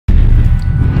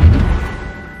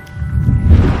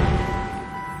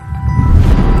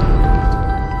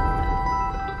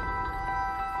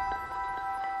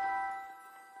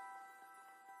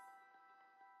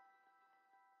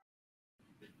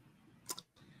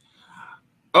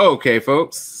Okay,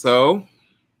 folks. So,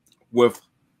 with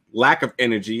lack of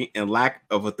energy and lack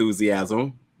of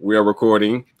enthusiasm, we are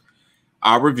recording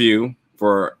our review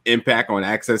for Impact on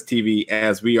AXS TV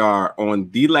as we are on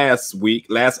the last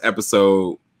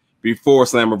episode before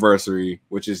Slammiversary,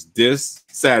 which is this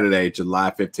Saturday,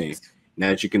 July 15th. Now,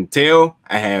 as you can tell,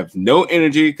 I have no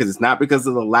energy because it's not because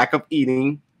of the lack of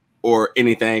eating or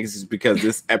anything. It's just because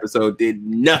this episode did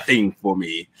nothing for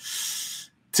me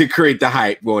to create the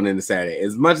hype going into Saturday.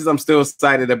 As much as I'm still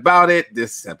excited about it,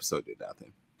 this episode did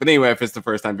nothing. But anyway, if it's the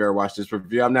first time you've ever watched this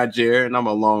review, I'm not Jared, and I'm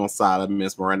alongside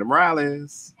Miss Miranda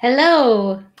Morales.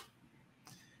 Hello.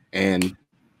 And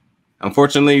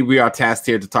unfortunately, we are tasked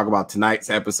here to talk about tonight's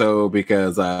episode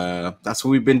because that's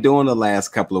what we've been doing the last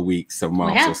couple of weeks or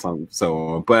months or something, so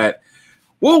on. But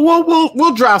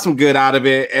we'll drive some good out of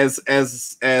it. As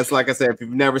like I said, if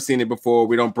you've never seen it before,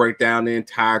 we don't break down the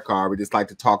entire card. We just like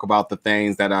to talk about the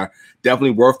things that are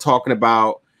definitely worth talking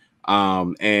about,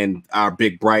 and our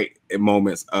big bright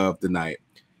moments of the night.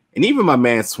 And even my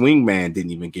man Swingman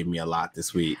didn't even give me a lot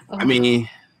this week. I mean,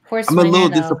 I'm a little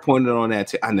disappointed on that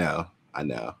too. I know.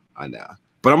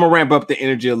 But I'm gonna ramp up the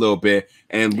energy a little bit.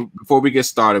 And before we get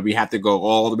started, we have to go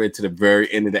all the way to the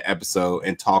very end of the episode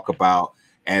and talk about,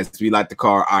 as we like to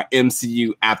call, our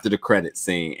MCU after the credits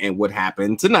scene. And what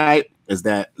happened tonight is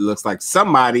that it looks like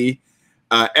somebody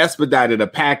expedited a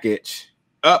package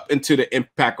up into the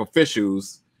Impact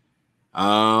officials.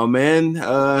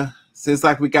 Seems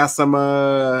like we got some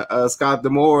Scott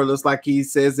D'Amore. Looks like he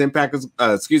says Impact is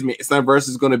Slammiversary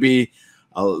is going to be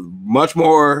much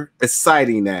more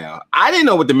exciting now. I didn't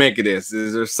know what to make of this.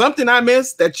 Is there something I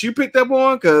missed that you picked up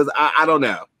on? Because I don't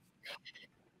know.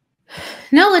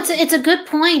 No, it's a good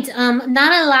point.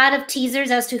 Not a lot of teasers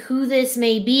as to who this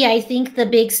may be. I think the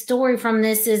big story from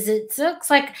this is it looks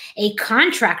like a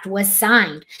contract was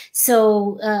signed.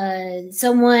 So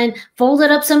someone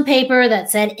folded up some paper that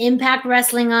said Impact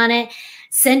Wrestling on it,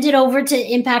 sent it over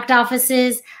to Impact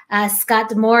offices. Scott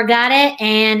D'Amore got it,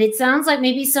 and it sounds like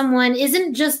maybe someone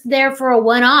isn't just there for a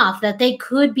one-off, that they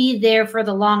could be there for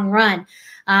the long run.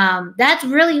 That's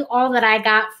really all that I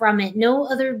got from it. No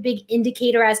other big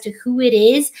indicator as to who it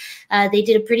is. They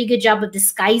did a pretty good job of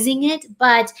disguising it,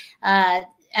 but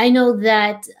I know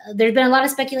that there's been a lot of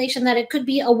speculation that it could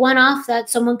be a one-off, that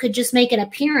someone could just make an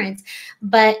appearance.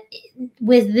 But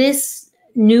with this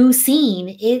new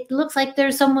scene, it looks like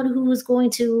there's someone who is going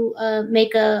to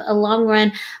make a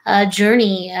long-run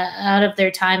journey out of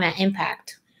their time at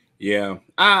Impact. Yeah,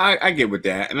 I get with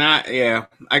that, and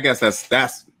I guess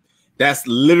that's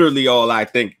literally all I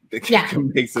think that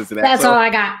can make sense of that. That's all I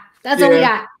got. That's all we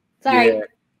got. Sorry.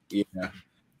 Yeah.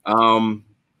 I'm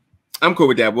cool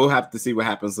with that. We'll have to see what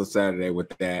happens on Saturday with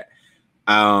that.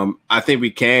 I think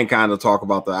we can kind of talk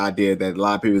about the idea that a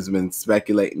lot of people have been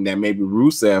speculating that maybe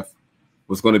Rusev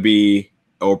was going to be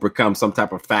or become some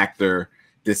type of factor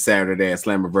this Saturday at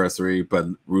Slammiversary, but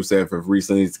Rusev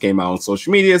recently came out on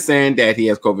social media saying that he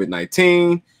has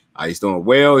COVID-19. He's doing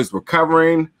well. He's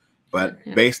recovering. But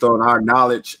based on our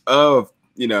knowledge of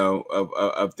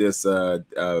this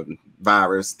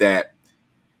virus, that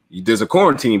there's a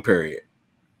quarantine period.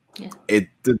 Yeah.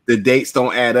 The dates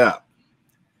don't add up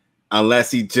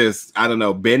unless he just, I don't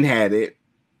know, Ben had it.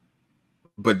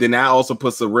 But then that also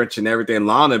puts a wrench in everything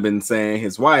Lana been saying,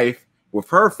 his wife, with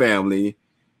her family.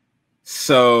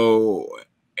 So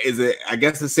I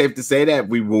guess it's safe to say that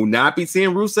we will not be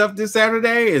seeing Rusev this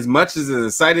Saturday. As much as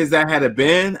excited as that had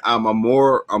been,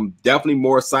 I'm definitely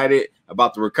more excited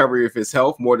about the recovery of his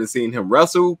health more than seeing him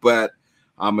wrestle. But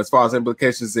as far as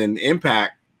implications in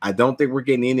Impact, I don't think we're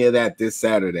getting any of that this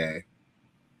Saturday.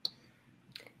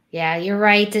 Yeah, you're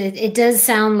right. It does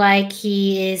sound like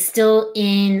he is still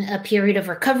in a period of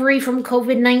recovery from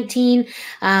COVID-19.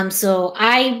 So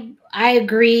I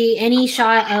agree. Any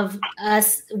shot of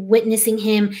us witnessing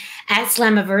him at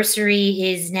Slammiversary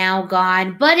is now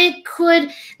gone, but it could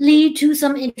lead to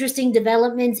some interesting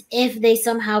developments if they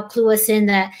somehow clue us in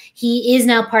that he is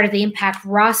now part of the Impact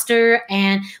roster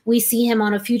and we see him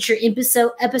on a future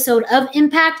episode of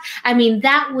Impact. I mean,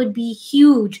 that would be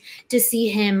huge to see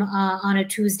him on a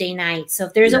Tuesday night. So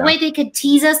if there's a way they could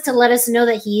tease us to let us know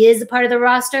that he is a part of the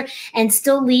roster and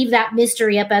still leave that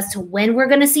mystery up as to when we're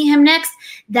going to see him next,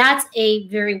 that's a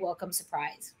very welcome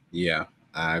surprise. Yeah,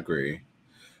 I agree.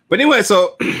 But anyway,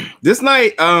 so this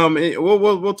night,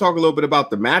 we'll talk a little bit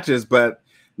about the matches, but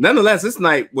nonetheless, this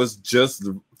night was just,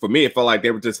 for me, it felt like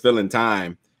they were just filling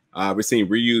time. We're seeing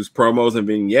reused promos and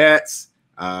vignettes.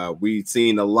 We've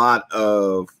seen a lot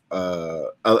of,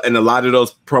 and a lot of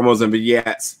those promos and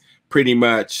vignettes pretty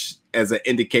much as an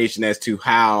indication as to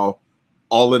how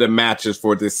all of the matches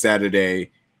for this Saturday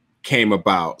came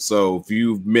about. So if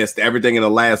you missed everything in the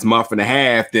last month and a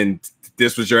half, then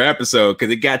this was your episode,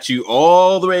 because it got you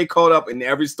all the way caught up in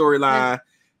every storyline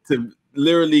to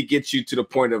literally get you to the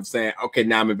point of saying, okay,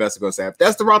 now I'm invested. If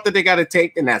that's the route that they got to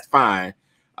take, then that's fine.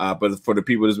 But for the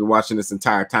people that's been watching this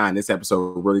entire time, this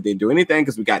episode really didn't do anything,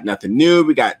 because we got nothing new.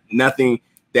 We got nothing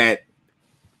that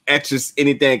etches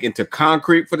anything into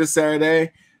concrete for this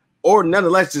Saturday, or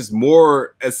nonetheless, just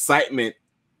more excitement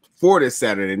for this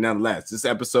Saturday. Nonetheless, this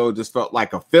episode just felt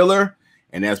like a filler.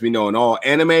 And as we know, in all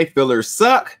anime, fillers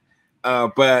suck.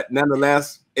 But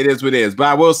nonetheless, it is what it is. But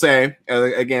I will say,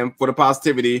 again, for the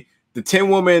positivity, the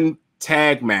 10-woman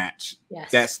tag match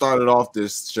that started off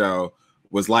this show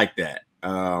was like that.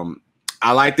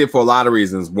 I liked it for a lot of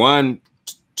reasons. One,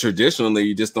 traditionally,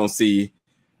 you just don't see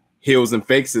heels and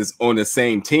faces on the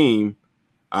same team,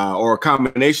 or a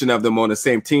combination of them on the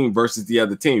same team versus the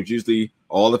other teams. Usually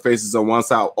all the faces on one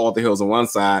side, all the heels on one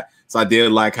side. So I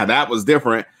did like how that was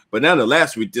different. But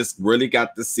nonetheless, we just really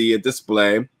got to see a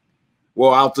display.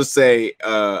 Well, I'll just say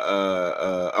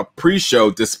a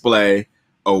pre-show display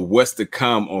of what's to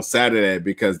come on Saturday,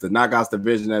 because the Knockouts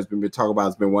division has been talked about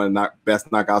has been one of the best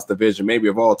Knockouts division maybe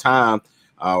of all time.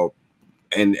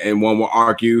 And one will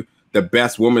argue the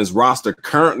best women's roster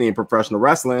currently in professional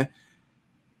wrestling.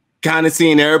 Kind of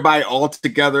seeing everybody all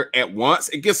together at once.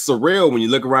 It gets surreal when you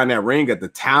look around that ring at the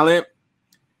talent.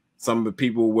 Some of the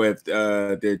people with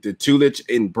their tutelage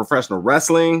in professional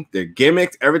wrestling, their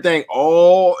gimmicks, everything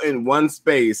all in one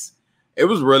space. It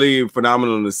was really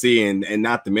phenomenal to see, and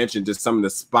not to mention just some of the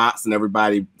spots and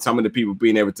everybody, some of the people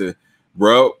being able to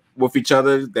rub with each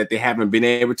other that they haven't been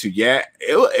able to yet.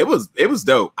 It was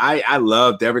dope. I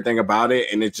loved everything about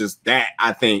it, and it's just that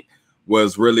I think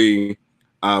was really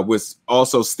was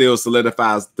also still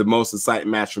solidifies the most exciting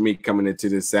match for me coming into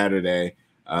this Saturday.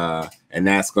 And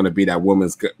that's going to be that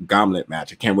women's gauntlet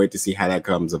match. I can't wait to see how that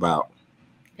comes about.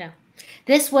 Yeah,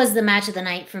 this was the match of the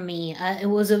night for me. It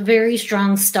was a very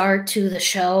strong start to the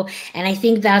show, and I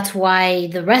think that's why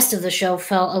the rest of the show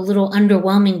felt a little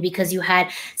underwhelming, because you had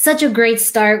such a great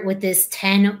start with this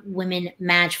 10-women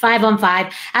match,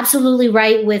 5-on-5. Absolutely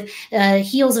right, with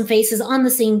heels and faces on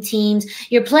the same teams.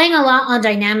 You're playing a lot on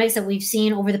dynamics that we've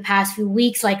seen over the past few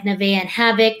weeks, like Nevaeh and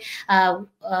Havok,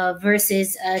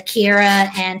 versus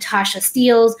Kiera and Tasha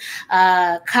Steelz,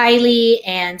 Kylie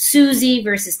and Susie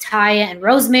versus Taya and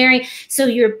Rosemary. So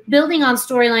you're building on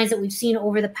storylines that we've seen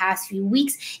over the past few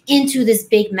weeks into this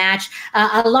big match.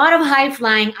 A lot of high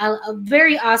flying, a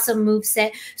very awesome move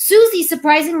set. Susie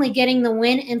surprisingly getting the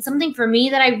win, and something for me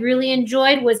that I really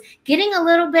enjoyed was getting a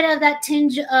little bit of that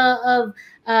tinge of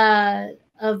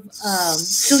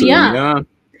Suya.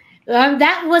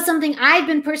 That was something I've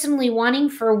been personally wanting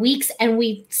for weeks, and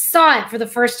we saw it for the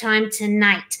first time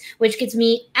tonight, which gets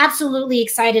me absolutely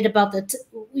excited about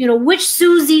which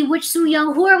Susie, which Su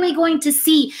Young, who are we going to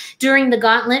see during the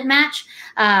gauntlet match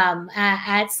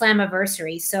at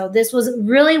Slammiversary. So this was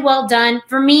really well done.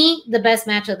 For me, the best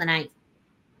match of the night.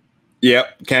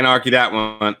 Yep, can't argue that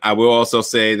one. I will also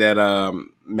say that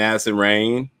Madison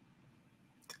Rayne,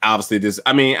 obviously this,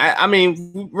 I mean,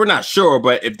 we're not sure,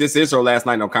 but if this is her last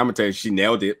night on commentary, she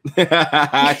nailed it.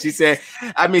 She said,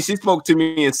 she spoke to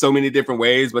me in so many different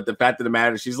ways, but the fact of the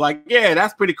matter, she's like, yeah,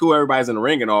 that's pretty cool. Everybody's in the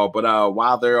ring and all, but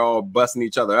while they're all busting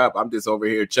each other up, I'm just over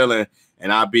here chilling,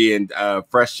 and I'll be in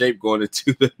fresh shape going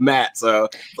into the mat. So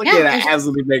that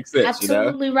absolutely makes sense.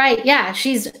 Absolutely right. Yeah,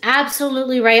 she's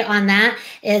absolutely right on that.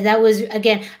 That was,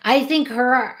 again, I think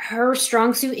her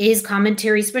strong suit is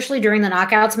commentary, especially during the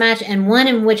Knockouts match, and one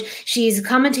in which she's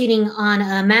commentating on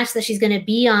a match that she's going to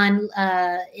be on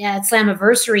at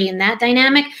Slammiversary, and that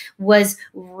dynamic was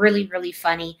really, really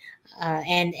funny.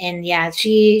 And yeah,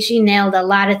 she nailed a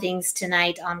lot of things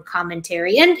tonight on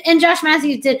commentary, and Josh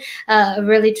Matthews did a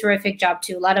really terrific job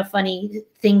too. A lot of funny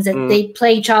things that they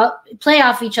play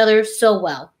off each other so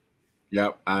well.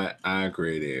 Yep, I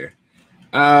agree there.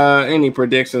 Any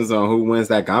predictions on who wins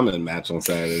that gauntlet match on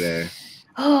Saturday?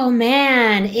 Oh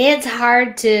man, it's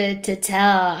hard to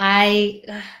tell.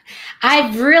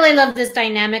 I really love this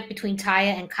dynamic between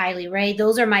Taya and Kylie Rae.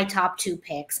 Those are my top two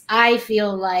picks. I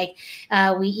feel like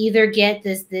we either get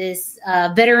this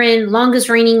veteran, longest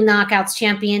reigning Knockouts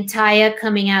champion, Taya,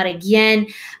 coming out again.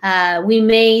 We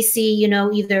may see,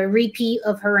 either a repeat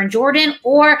of her and Jordynne,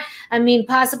 or,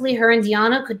 possibly her and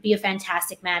Deonna could be a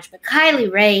fantastic match. But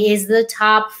Kylie Rae is the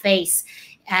top face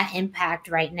at Impact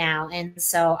right now, and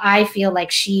so I feel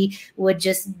like she would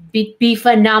just be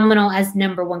phenomenal as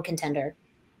 #1 contender.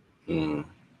 I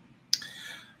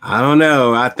don't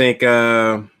know. I think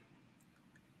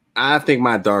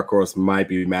my dark horse might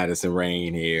be Madison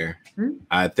Rayne here.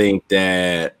 I think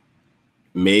that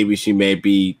maybe she may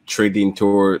be trending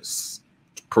towards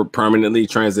permanently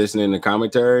transitioning to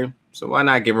commentary. So why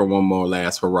not give her one more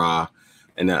last hurrah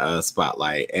in the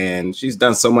spotlight? And she's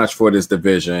done so much for this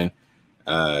division.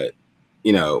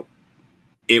 You know,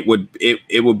 it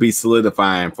would be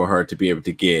solidifying for her to be able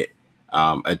to get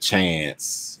a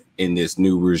chance in this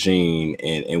new regime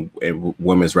in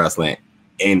women's wrestling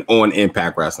and on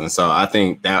Impact Wrestling. So I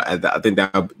think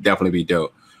that would definitely be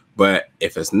dope. But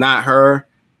if it's not her,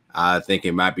 I think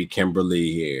it might be Kimber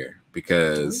Lee here,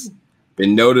 because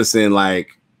been noticing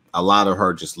like a lot of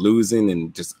her just losing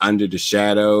and just under the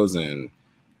shadows. And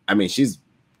I mean,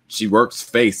 she works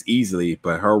face easily,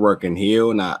 but her working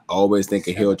heel, and I always think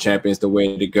a heel champion's the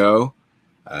way to go.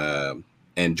 And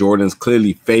Jordynne's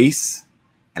clearly face,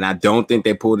 and I don't think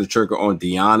they pulled the trigger on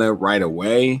Deonna right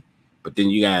away. But then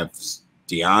you have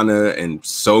Deonna and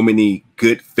so many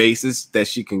good faces that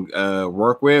she can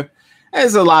work with.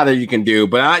 There's a lot that you can do,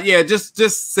 but yeah,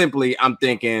 just simply, I'm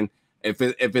thinking if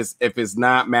it's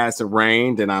not Massive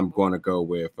Reign, then I'm going to go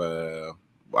with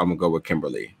Kimber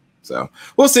Lee. So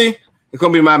we'll see. It's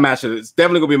gonna be my match. It's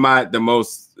definitely gonna be the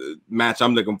most match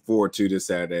I'm looking forward to this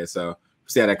Saturday. So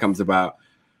see how that comes about.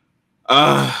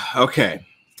 Okay.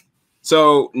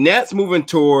 So Nets moving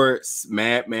towards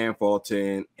Madman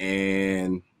Fulton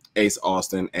and Ace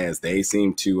Austin as they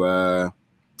seem to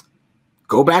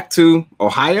go back to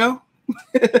Ohio.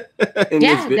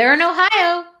 Yeah, they're in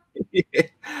Ohio.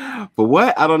 Yeah. For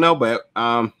what? I don't know, but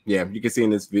yeah, you can see in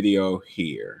this video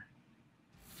here.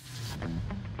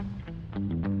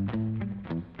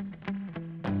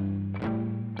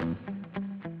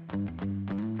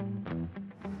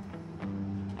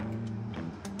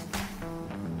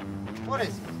 What is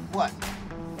it? What?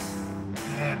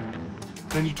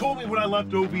 And you told me when I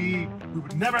left OVE we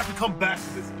would never have to come back to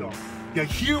this dump. Yeah,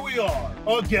 here we are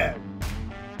again.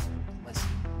 Listen,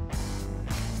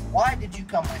 why did you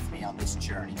come with me on this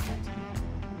journey, Fulton?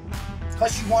 It's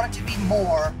because you wanted to be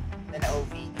more than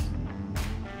OVE.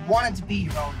 You wanted to be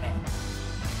your own man.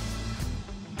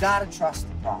 You gotta trust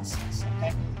the process,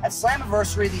 okay? At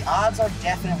Slammiversary, the odds are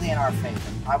definitely in our favor,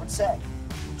 I would say.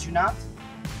 Would you not?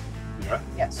 Yeah.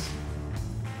 Yes.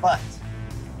 But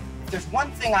if there's one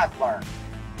thing I've learned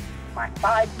in my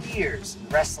 5 years in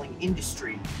the wrestling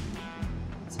industry,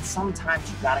 is that sometimes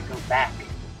you gotta go back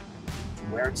to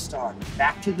where it started,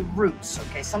 back to the roots,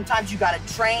 okay? Sometimes you gotta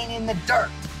train in the dirt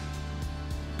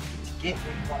to get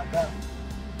where you wanna go.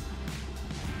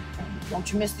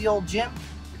 Don't you miss the old gym?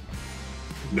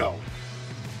 No.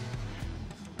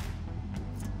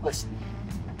 Listen,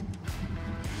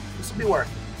 this will be worth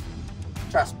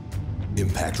it. Trust me.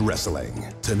 Impact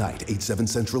Wrestling tonight, 8/7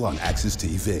 Central on AXS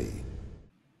TV.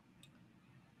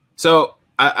 So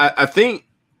I think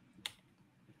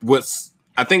what's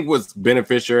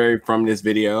beneficiary from this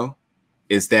video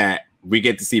is that we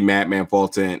get to see Madman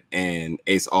Fulton and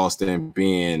Ace Austin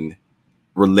being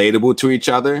relatable to each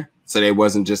other. So they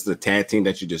wasn't just a tag team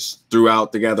that you just threw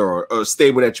out together, or a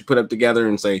stable that you put up together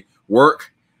and say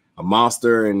work, a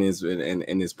monster and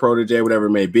his protege, whatever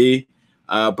it may be.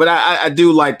 But I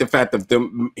do like the fact of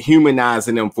them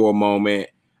humanizing them for a moment,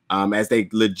 as they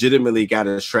legitimately got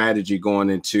a strategy going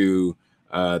into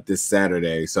this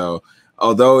Saturday. So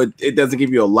although it doesn't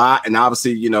give you a lot, and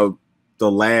obviously, you know,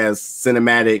 the last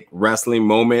cinematic wrestling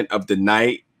moment of the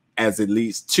night as it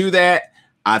leads to that,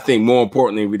 I think more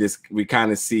importantly, we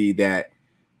kind of see that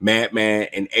Madman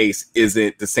and Ace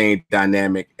isn't the same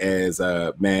dynamic as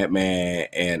Madman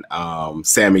and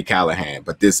Sami Callihan,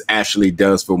 but this actually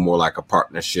does feel more like a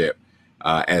partnership,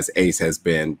 as Ace has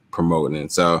been promoting.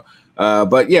 So,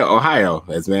 but yeah, Ohio,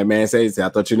 as Madman says, I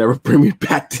thought you never bring me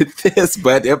back to this,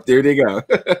 but yep, there they go.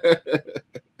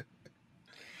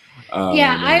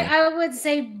 Yeah, I would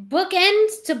say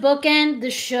bookend to bookend the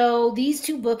show. These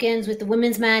two bookends with the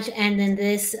women's match and then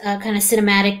this kind of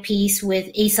cinematic piece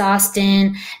with Ace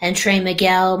Austin and Trey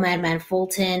Miguel, Madman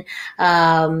Fulton.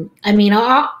 I mean,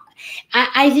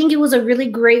 I think it was a really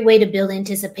great way to build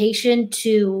anticipation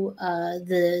to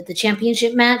the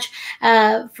championship match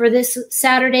for this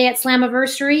Saturday at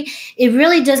Slammiversary. It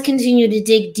really does continue to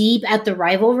dig deep at the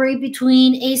rivalry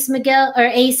between Ace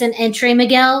and Trey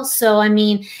Miguel. So, I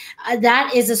mean,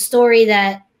 that is a story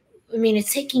that, I mean,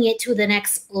 it's taking it to the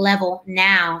next level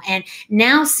now. And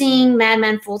now seeing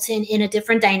Madman Fulton in a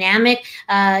different dynamic,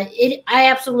 I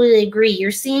absolutely agree. You're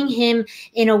seeing him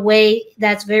in a way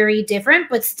that's very different,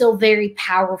 but still very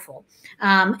powerful.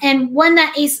 And one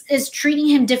that Ace is treating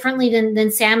him differently than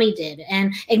Sami did,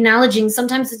 and acknowledging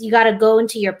sometimes you got to go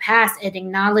into your past and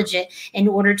acknowledge it in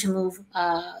order to move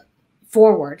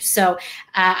forward. So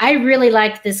I really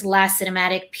liked this last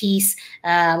cinematic piece.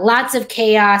 Lots of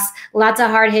chaos, lots of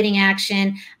hard-hitting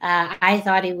action. I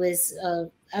thought it was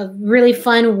a really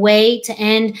fun way to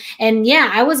end. And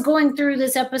yeah, I was going through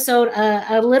this episode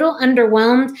a little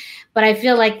underwhelmed, but I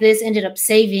feel like this ended up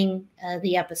saving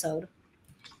the episode.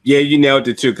 Yeah, you nailed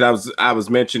it too. Because I was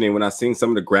mentioning when I seen some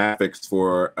of the graphics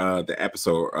for the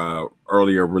episode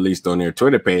earlier released on their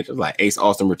Twitter page, it was like Ace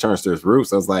Austin returns to his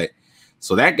roots. I was like,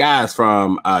 so that guy's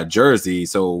from Jersey.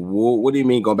 So what do you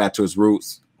mean going back to his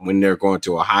roots when they're going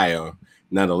to Ohio?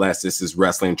 Nonetheless, this is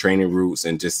wrestling training roots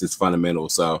and just his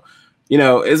fundamentals. So, you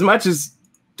know, as much as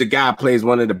the guy plays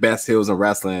one of the best heels in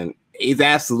wrestling, he's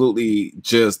absolutely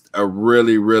just a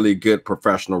really, really good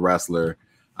professional wrestler,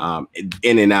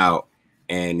 in and out.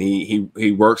 And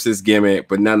he works his gimmick,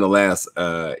 but nonetheless,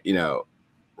 you know,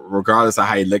 regardless of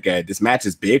how you look at it, this match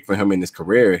is big for him in his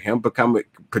career. Him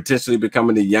potentially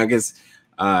becoming the youngest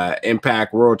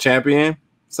Impact World Champion,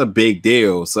 it's a big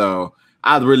deal. So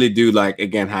I really do like,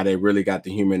 again, how they really got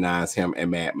to humanize him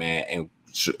and Madman, and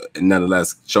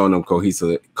nonetheless showing them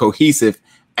cohesive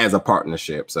as a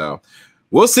partnership. So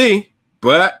we'll see.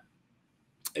 But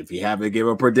if you have to give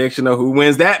a prediction of who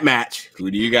wins that match,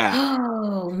 who do you got?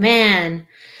 Oh man,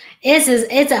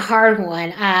 it's a hard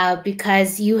one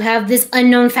because you have this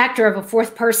unknown factor of a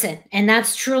fourth person, and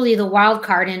that's truly the wild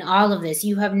card in all of this.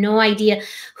 You have no idea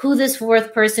who this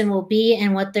fourth person will be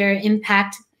and what their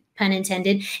impact, pun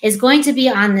intended, is going to be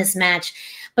on this match.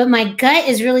 But my gut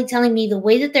is really telling me the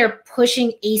way that they're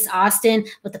pushing Ace Austin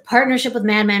with the partnership with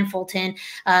Madman Fulton,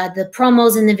 the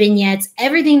promos and the vignettes,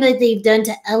 everything that they've done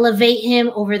to elevate him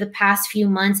over the past few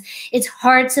months, it's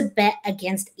hard to bet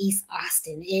against Ace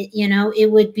Austin.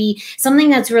 It would be something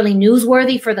that's really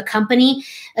newsworthy for the company.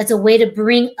 It's a way to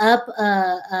bring up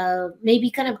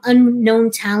maybe kind of unknown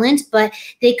talent, but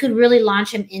they could really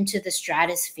launch him into the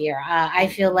stratosphere. I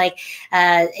feel like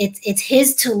it's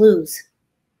his to lose.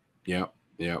 Yep.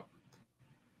 Yep.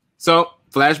 So,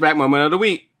 flashback moment of the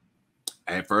week.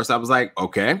 At first, I was like,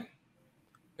 okay,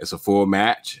 it's a full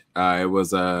match. It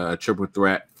was a triple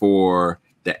threat for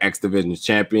the X Division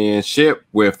Championship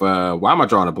with, why am I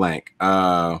drawing a blank?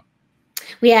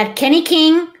 We had Kenny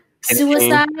King,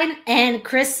 Suicide, and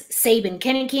Chris Sabin.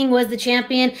 Kenny King was the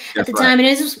champion at the time, and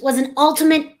it was an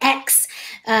Ultimate X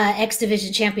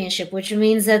Division Championship, which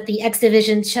means that the X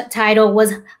Division title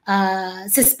was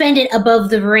suspended above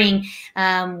the ring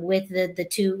with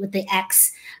the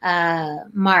X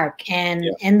mark,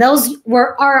 and those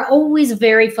are always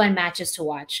very fun matches to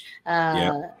watch.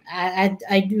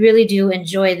 I really do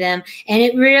enjoy them, and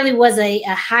it really was a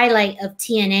highlight of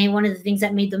TNA. One of the things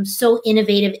that made them so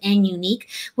innovative and unique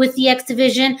with the X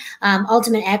Division.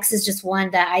 Ultimate X is just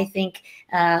one that I think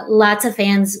lots of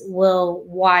fans will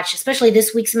watch, especially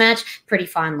this week's match, pretty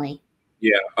fondly.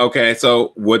 Yeah. Okay.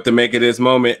 So what to make of this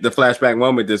moment, the flashback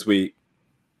moment this week?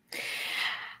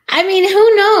 I mean,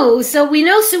 who knows? So we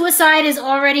know Suicide is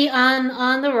already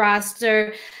on the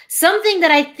roster. Something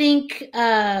that I think,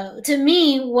 to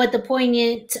me, what the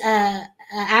poignant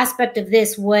aspect of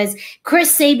this was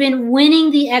Chris Sabin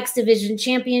winning the X Division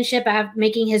Championship after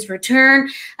making his return.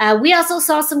 We also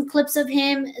saw some clips of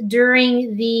him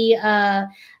during the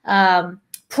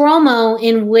promo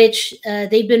in which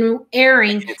they've been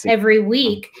airing every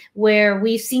week, where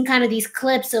we've seen kind of these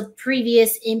clips of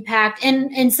previous Impact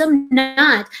and some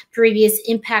not previous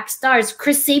Impact stars.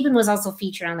 Chris Sabin was also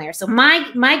featured on there. So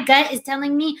my gut is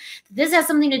telling me this has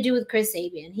something to do with Chris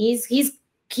Sabin.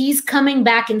 He's coming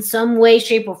back in some way,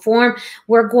 shape, or form.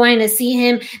 We're going to see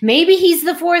him. Maybe he's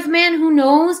the fourth man. Who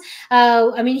knows?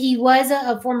 I mean, he was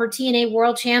a former TNA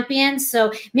World Champion,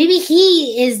 so maybe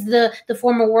he is the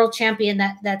former World Champion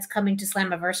that's coming to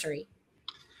Slammiversary.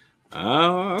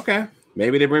 Oh, okay.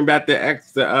 Maybe they bring back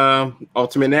the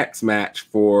Ultimate X match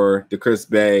for the Chris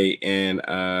Bay and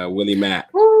Willie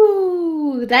Mack.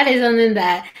 Ooh, that is something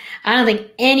that I don't think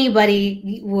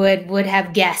anybody would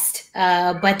have guessed.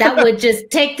 But that would just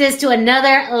take this to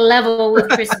another level with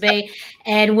Chris Bay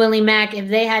and Willie Mack if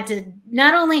they had to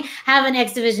not only have an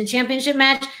X Division Championship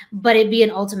match, but it'd be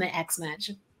an Ultimate X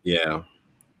match. Yeah.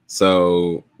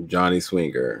 So Johnny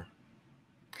Swinger.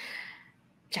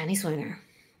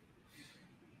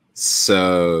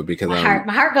 So because my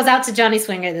heart goes out to Johnny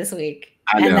Swinger this week.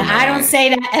 I don't say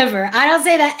that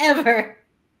ever.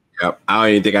 Yep. I don't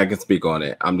even think I can speak on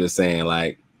it. I'm just saying,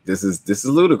 like, this is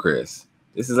ludicrous.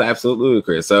 This is absolutely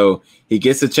ludicrous. So he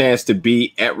gets a chance to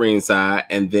be at ringside,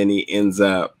 and then he ends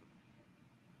up.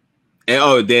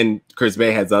 And then Chris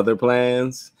Bay has other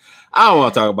plans. I don't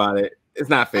want to talk about it. It's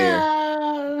not fair.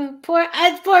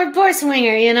 Poor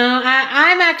Swinger. You know,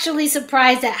 I'm actually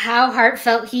surprised at how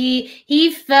heartfelt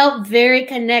he felt. Very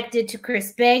connected to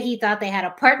Chris Bay. He thought they had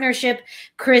a partnership.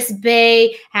 Chris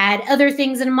Bay had other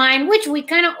things in mind, which we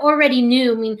kind of already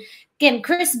knew. I mean, again,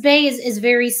 Chris Bay is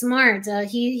very smart.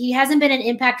 He hasn't been in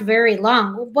Impact very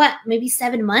long. What, maybe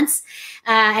 7 months?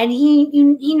 And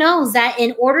he knows that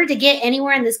in order to get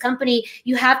anywhere in this company,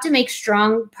 you have to make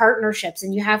strong partnerships,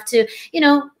 and you have to,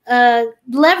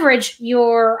 leverage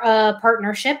your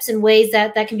partnerships in ways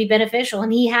that can be beneficial.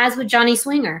 And he has with Johnny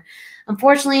Swinger.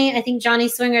 Unfortunately, I think Johnny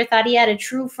Swinger thought he had a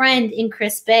true friend in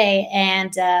Chris Bay,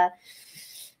 and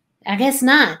I guess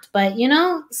not. But,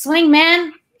 Swing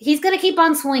Man, he's going to keep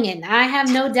on swinging. I have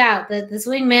no doubt that the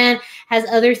Swing Man has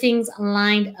other things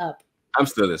lined up. I'm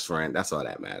still his friend. That's all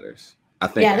that matters. I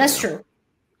think. Yeah, that's true.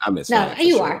 I'm his friend. No,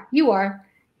 you sure. are. You are.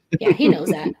 Yeah, he knows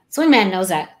that. Swing Man knows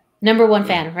that. Number one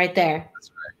fan right there.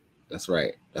 That's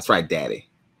right. That's right, Daddy.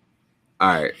 All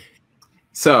right.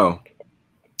 So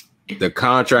the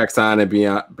contract signing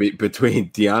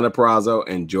between Deonna Purrazzo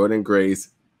and Jordynne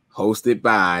Grace, hosted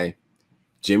by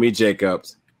Jimmy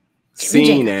Jacobs,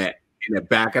 seen in the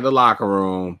back of the locker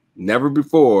room. Never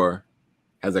before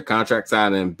has a contract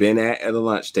signing been at the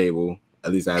lunch table,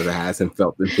 at least as it hasn't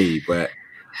felt to me. But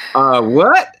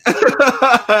what?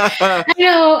 I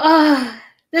know.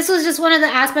 This was just one of the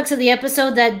aspects of the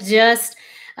episode that just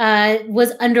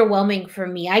was underwhelming for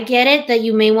me. I get it that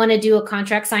you may want to do a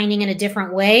contract signing in a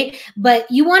different way, but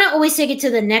you want to always take it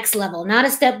to the next level, not a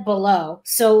step below.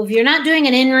 So if you're not doing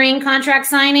an in-ring contract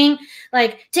signing,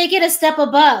 like take it a step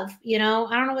above, I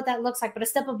don't know what that looks like, but a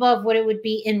step above what it would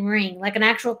be in ring, like an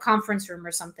actual conference room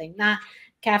or something, not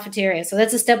cafeteria. So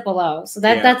that's a step below. So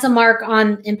that's a mark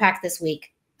on Impact this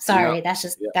week. Sorry, that's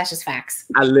just facts.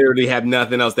 I literally have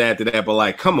nothing else to add to that, but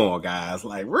like, come on, guys.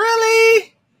 Like,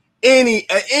 really?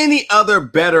 Any other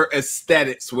better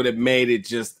aesthetics would have made it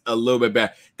just a little bit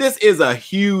better. This is a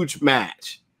huge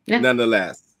match,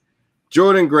 nonetheless.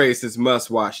 Jordynne Grace is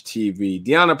must-watch TV.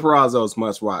 Deonna Purrazzo is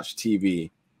must-watch TV.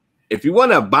 If you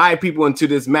want to buy people into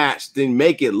this match, then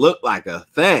make it look like a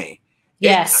thing.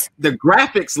 Yes. The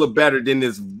graphics look better than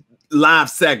this live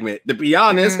segment, to be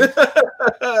honest.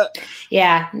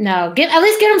 Yeah, no. At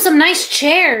least get them some nice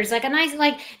chairs, like a nice,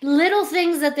 little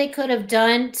things that they could have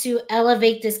done to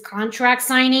elevate this contract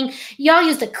signing. Y'all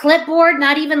used a clipboard,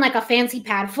 not even like a fancy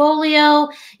pad folio.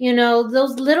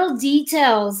 Those little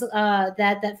details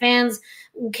that fans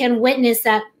can witness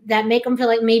that make them feel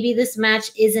like maybe this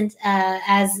match isn't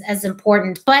as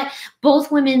important. But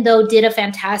both women, though, did a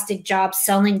fantastic job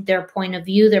selling their point of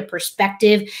view, their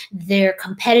perspective, their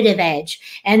competitive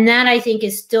edge. And that, I think,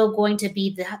 is still going to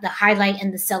be the highlight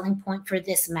and the selling point for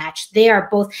this match. They are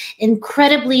both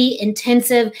incredibly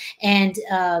intensive and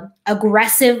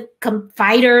aggressive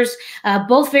fighters,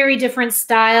 both very different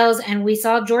styles. And we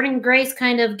saw Jordynne Grace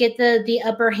kind of get the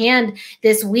upper hand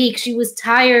this week. She was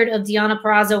tired of Deonna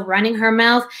Purrazzo running her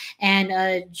mouth, and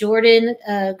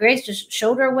Jordynne Grace just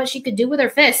showed her what she could do with her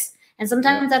fists. And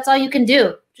sometimes that's all you can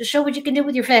do. Just show what you can do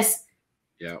with your fists.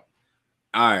 Yeah.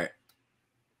 All right.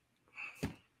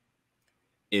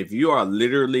 If you are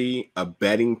literally a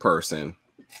betting person,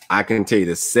 I can tell you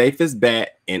the safest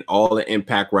bet in all of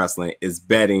Impact Wrestling is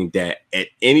betting that at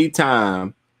any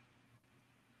time,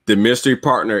 the mystery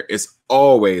partner is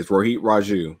always Rohit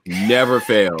Raju. Never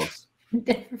fails.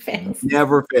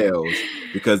 Never fails.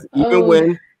 Because even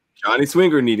when Johnny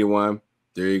Swinger needed one,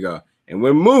 there you go. And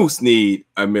when Moose need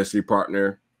a mystery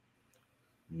partner,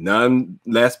 none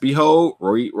less behold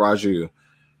Rohit Raju.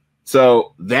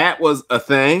 So that was a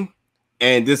thing.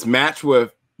 And this match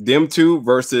with them two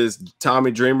versus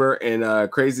Tommy Dreamer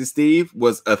and Crazy Steve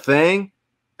was a thing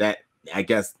that I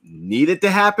guess needed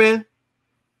to happen.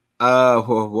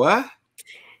 What?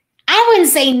 I wouldn't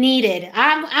say needed.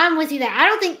 I'm with you there. I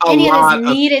don't think any of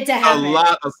this needed to happen. A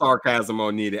lot of sarcasm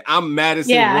on needed. I'm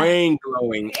Madison Rain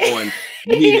glowing on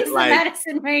needed. Like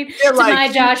Madison Rain to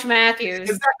my Josh Matthews.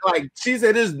 Exactly. Like she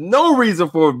said, there's no reason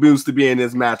for Moose to be in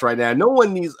this match right now. No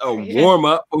one needs a warm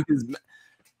up for his.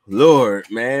 Lord,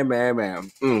 man.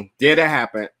 Yeah, that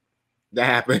happened. That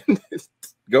happened.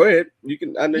 Go ahead. You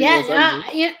can. I know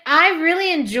I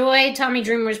really enjoyed Tommy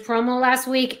Dreamer's promo last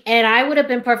week, and I would have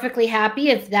been perfectly happy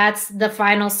if that's the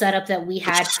final setup that we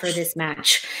had for this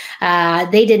match.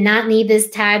 They did not need this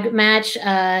tag match.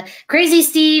 Crazy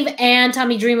Steve and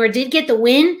Tommy Dreamer did get the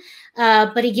win,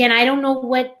 but again, I don't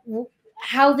know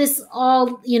how this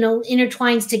all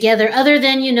intertwines together, other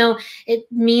than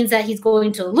it means that he's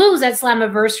going to lose at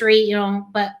Slammiversary,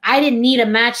 but I didn't need a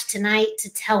match tonight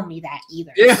to tell me that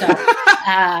either. So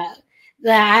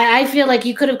I feel like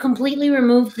you could have completely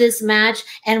removed this match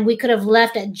and we could have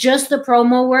left at just the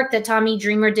promo work that Tommy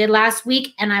Dreamer did last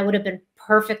week, and I would have been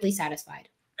perfectly satisfied.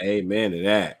 Amen to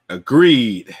that.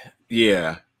 Agreed.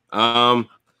 Yeah.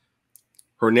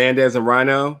 Hernandez and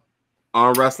Rhino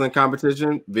arm wrestling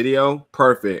competition video,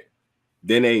 perfect.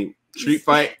 Then a street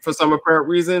fight for some apparent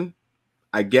reason,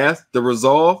 I guess. The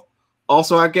Resolve,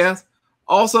 also, I guess.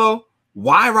 Also,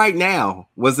 why right now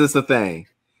was this a thing?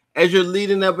 As you're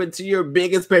leading up into your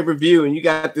biggest pay-per-view and you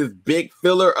got this big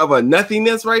filler of a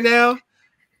nothingness right now.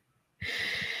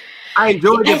 I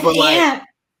enjoyed it, but like,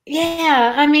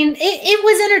 yeah. I mean, it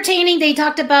was entertaining. They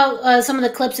talked about some of the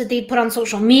clips that they put on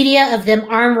social media of them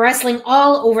arm wrestling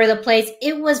all over the place.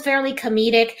 It was fairly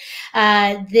comedic.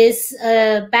 This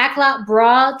backlot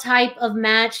brawl type of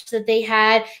match that they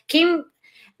had came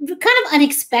kind of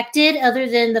unexpected, other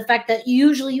than the fact that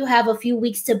usually you have a few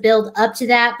weeks to build up to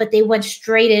that, but they went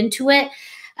straight into it.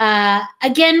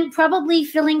 Again, probably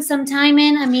filling some time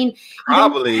in. I mean,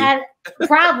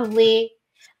 probably.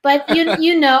 But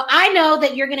you know, I know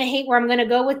that you're going to hate where I'm going to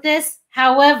go with this.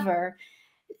 However,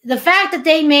 the fact that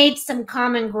they made some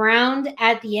common ground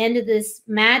at the end of this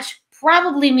match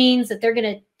probably means that they're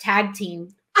going to tag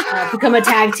team, become a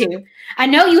tag team. I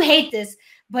know you hate this,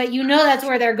 but you know that's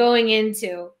where they're going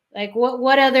into. Like,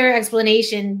 what other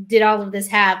explanation did all of this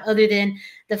have other than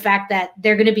the fact that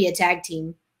they're going to be a tag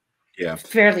team? Yeah,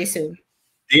 fairly soon.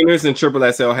 Demons and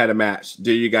Triple XL had a match.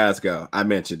 There you guys go. I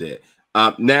mentioned it.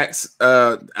 Next,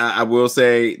 I will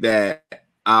say that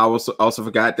I also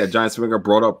forgot that Giant Swinger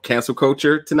brought up cancel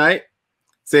culture tonight.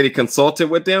 Said he consulted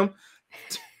with them.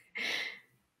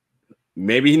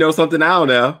 Maybe he knows something I don't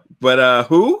know, but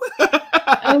who?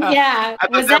 Oh yeah,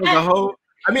 was that a whole?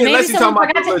 I mean, unless you're talking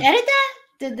about forgot to edit that.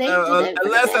 Did they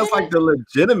unless that's like the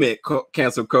legitimate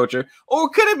cancel culture, or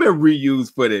could have been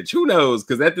reused footage. Who knows?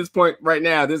 Because at this point, right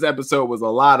now, this episode was a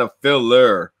lot of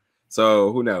filler.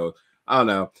 So who knows? I don't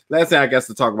know. Last thing I guess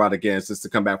to talk about again is just to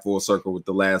come back full circle with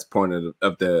the last point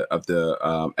of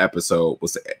the episode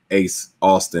was Ace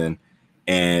Austin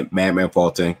and Madman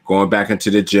Fulton going back into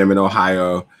the gym in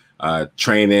Ohio,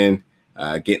 training,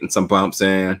 getting some bumps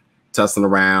in, tussling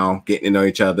around, getting to know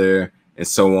each other, and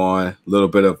so on. A little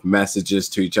bit of messages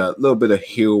to each other, a little bit of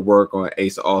heel work on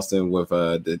Ace Austin with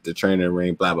the training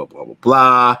ring, blah, blah, blah, blah,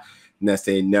 blah. Next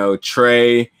thing you know,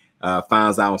 Trey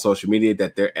finds out on social media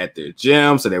that they're at their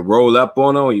gym, so they roll up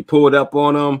on them. He pulled up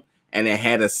on them, and they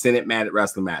had a cinematic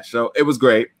wrestling match. So it was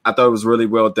great. I thought it was really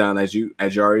well done, as you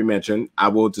already mentioned. I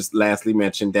will just lastly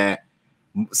mention that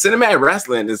cinematic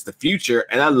wrestling is the future,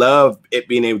 and I love it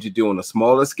being able to do on a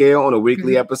smaller scale on a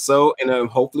weekly episode, and then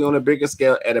hopefully on a bigger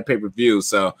scale at a pay-per-view.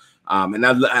 So, and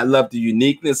I love the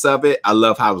uniqueness of it. I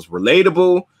love how it's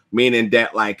relatable, meaning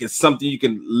that like it's something you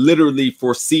can literally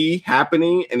foresee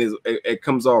happening, and it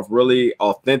comes off really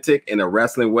authentic in a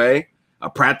wrestling way.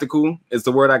 Practical is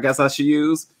the word I guess I should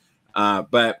use.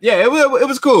 But yeah, it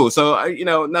was cool. So you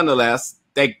know, nonetheless,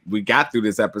 we got through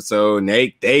this episode, and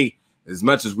they as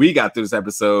much as we got through this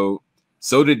episode,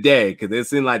 so did they, because it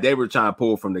seemed like they were trying to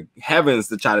pull from the heavens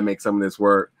to try to make some of this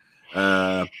work.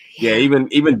 Yeah,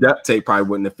 even duct tape probably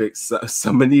wouldn't have fixed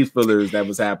some of these fillers that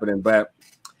was happening, but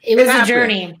it was a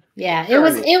journey. Yeah, it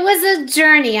was a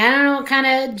journey. I don't know what kind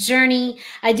of journey.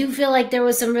 I do feel like there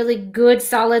was some really good,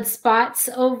 solid spots.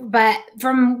 But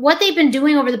from what they've been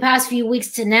doing over the past few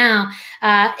weeks to now,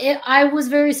 I was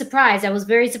very surprised. I was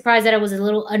very surprised that I was a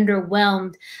little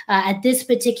underwhelmed at this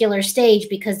particular stage,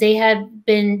 because they had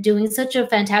been doing such a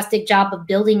fantastic job of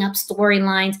building up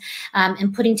storylines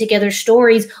and putting together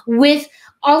stories with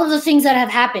all of the things that have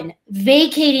happened,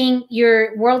 vacating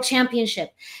your world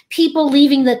championship, people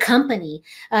leaving the company,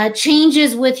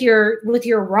 changes with your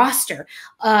roster.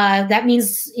 That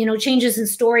means, you know, changes in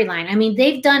storyline. I mean,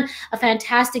 they've done a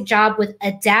fantastic job with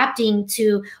adapting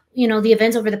to, you know, the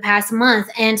events over the past month,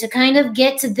 and to kind of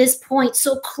get to this point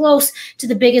so close to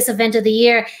the biggest event of the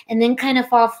year and then kind of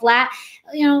fall flat.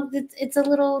 You know, it's a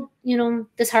little, you know,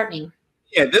 disheartening.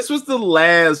 Yeah, this was the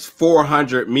last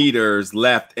 400 meters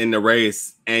left in the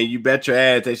race, and you bet your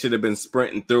ass they should have been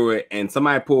sprinting through it, and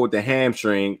somebody pulled the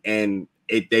hamstring, and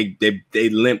they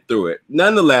limped through it.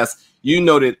 Nonetheless, you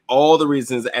noted all the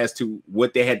reasons as to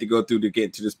what they had to go through to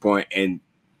get to this point, and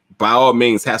by all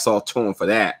means, hats off to them for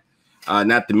that.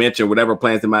 Not to mention whatever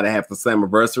plans they might have had for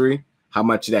Slammiversary, how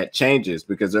much of that changes,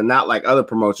 because they're not like other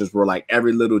promotions where like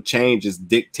every little change is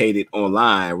dictated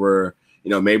online, where,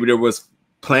 you know, maybe there was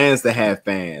plans to have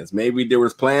fans. Maybe there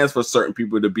was plans for certain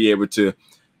people to be able to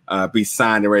be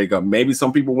signed and ready to go. Maybe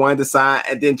some people wanted to sign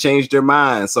and then change their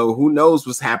mind. So who knows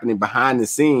what's happening behind the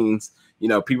scenes? You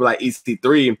know, people like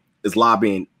EC3 is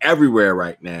lobbying everywhere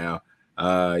right now.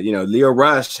 Leo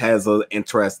Rush has an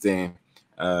interesting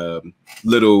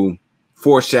little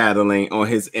foreshadowing on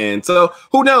his end. So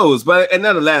who knows? But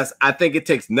nonetheless, I think it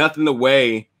takes nothing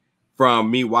away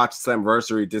from me watching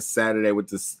Slammiversary this Saturday with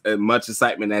this much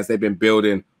excitement as they've been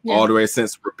building all the way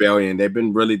since Rebellion. They've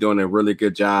been really doing a really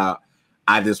good job.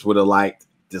 I just would have liked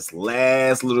this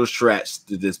last little stretch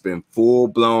to just been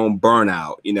full-blown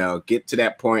burnout, get to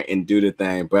that point and do the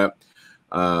thing. But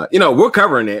we're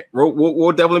covering it.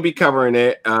 We'll definitely be covering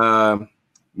it.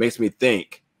 Makes me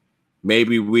think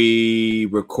maybe we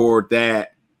record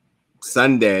that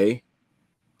Sunday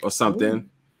or something. Ooh.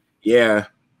 Yeah,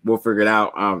 we'll figure it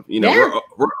out.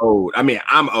 We're old. I mean,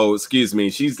 I'm old. Excuse me.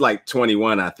 She's like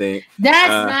 21, I think.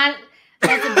 That's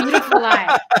a beautiful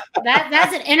lie.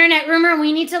 That's an internet rumor.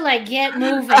 We need to get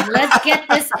moving. Let's get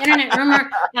this internet rumor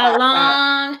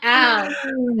out.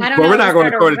 We're not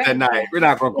going to record it that night. We're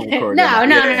not going to record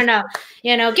it.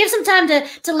 No. Give some time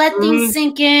to let things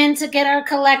sink in, to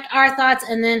collect our thoughts,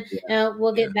 and then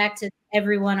we'll get back to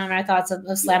everyone on our thoughts of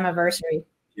Slammiversary.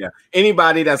 Yeah.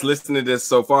 Anybody that's listening to this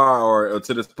so far or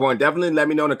to this point, definitely let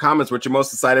me know in the comments what you're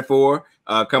most excited for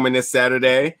coming this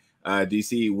Saturday. Do you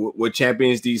see what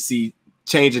champions do you see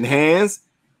changing hands?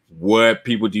 What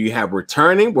people do you have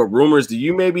returning? What rumors do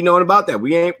you maybe know about that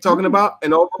we ain't talking about?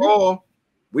 And overall,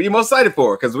 what are you most excited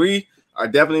for? Because we are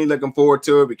definitely looking forward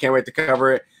to it. We can't wait to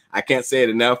cover it. I can't say it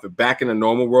enough. If back in the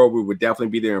normal world, we would definitely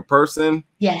be there in person.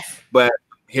 Yes. But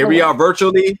here we are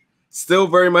virtually, still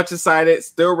very much excited,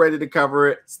 still ready to cover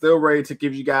it, still ready to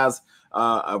give you guys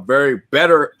a very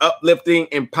better, uplifting,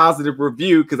 and positive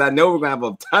review, because I know we're going to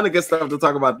have a ton of good stuff to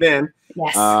talk about then.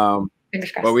 Yes.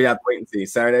 But we have to wait and see.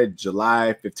 Saturday,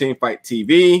 July 15th, Fight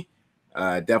TV.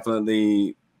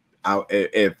 Definitely,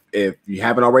 if you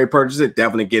haven't already purchased it,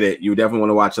 definitely get it. You definitely want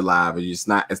to watch it live. It's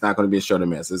not going to be a show to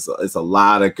miss. It's a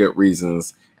lot of good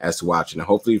reasons as to watching. And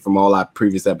hopefully, from all our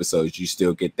previous episodes, you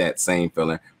still get that same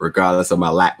feeling, regardless of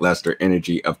my lackluster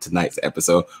energy of tonight's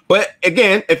episode. But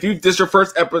again, if this is your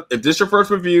first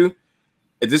review,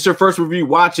 if this is your first review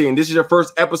watching, and this is your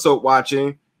first episode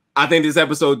watching, I think this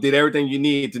episode did everything you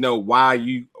need to know what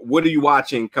are you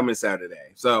watching coming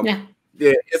Saturday. So yeah,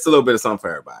 it's a little bit of something for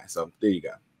everybody. So there you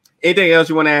go. Anything else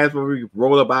you want to add before we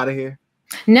roll up out of here?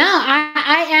 No,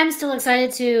 I am still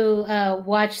excited to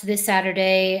watch this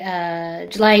Saturday,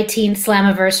 July 18th,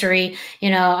 Slammiversary.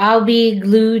 I'll be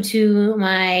glued to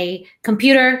my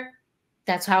computer.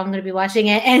 That's how I'm going to be watching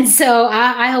it. And so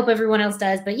I hope everyone else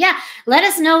does. But yeah, let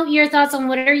us know your thoughts on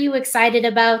what are you excited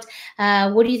about.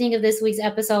 What do you think of this week's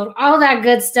episode? All that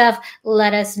good stuff.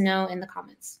 Let us know in the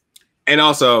comments. And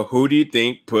also, who do you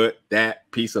think put that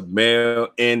piece of mail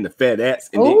in the FedEx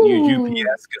and didn't use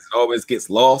UPS because it always gets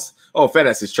lost? Oh,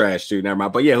 FedEx is trash too. Never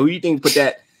mind. But yeah, who do you think put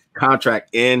that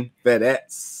contract in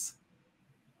FedEx?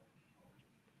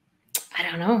 I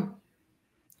don't know.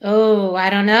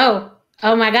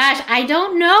 Oh my gosh, I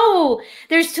don't know.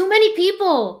 There's too many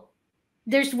people.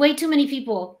 There's way too many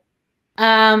people.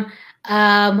 Oh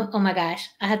my gosh,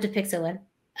 I have to pick someone.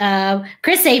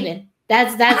 Chris Sabin.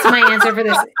 That's my answer for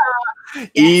this. Yes.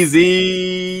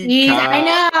 Easy.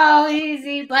 I know,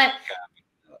 easy, but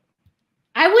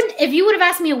I wouldn't. If you would have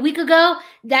asked me a week ago,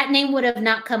 that name would have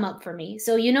not come up for me.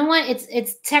 So you know what?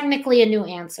 It's technically a new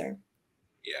answer.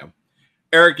 Yeah,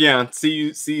 Eric Young.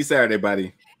 See you Saturday,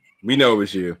 buddy. We know it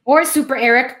was you. Or Super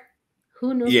Eric.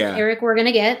 Who knows what Eric we're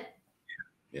gonna get?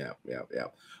 Yeah.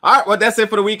 All right, well, that's it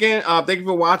for the weekend. Thank you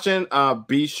for watching.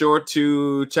 Be sure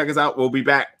to check us out. We'll be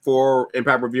back for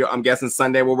Impact Review. I'm guessing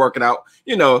Sunday we'll work it out.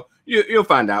 You'll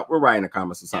find out. We'll write in the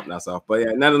comments or something ourselves. But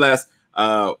yeah, nonetheless,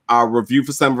 our review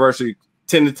for Slammiversary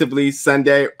tentatively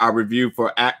Sunday. Our review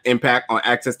for Impact on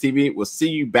AXS TV. We'll see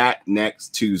you back next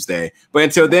Tuesday. But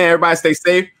until then, everybody stay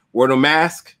safe. Wear the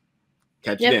mask.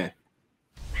 Catch you then.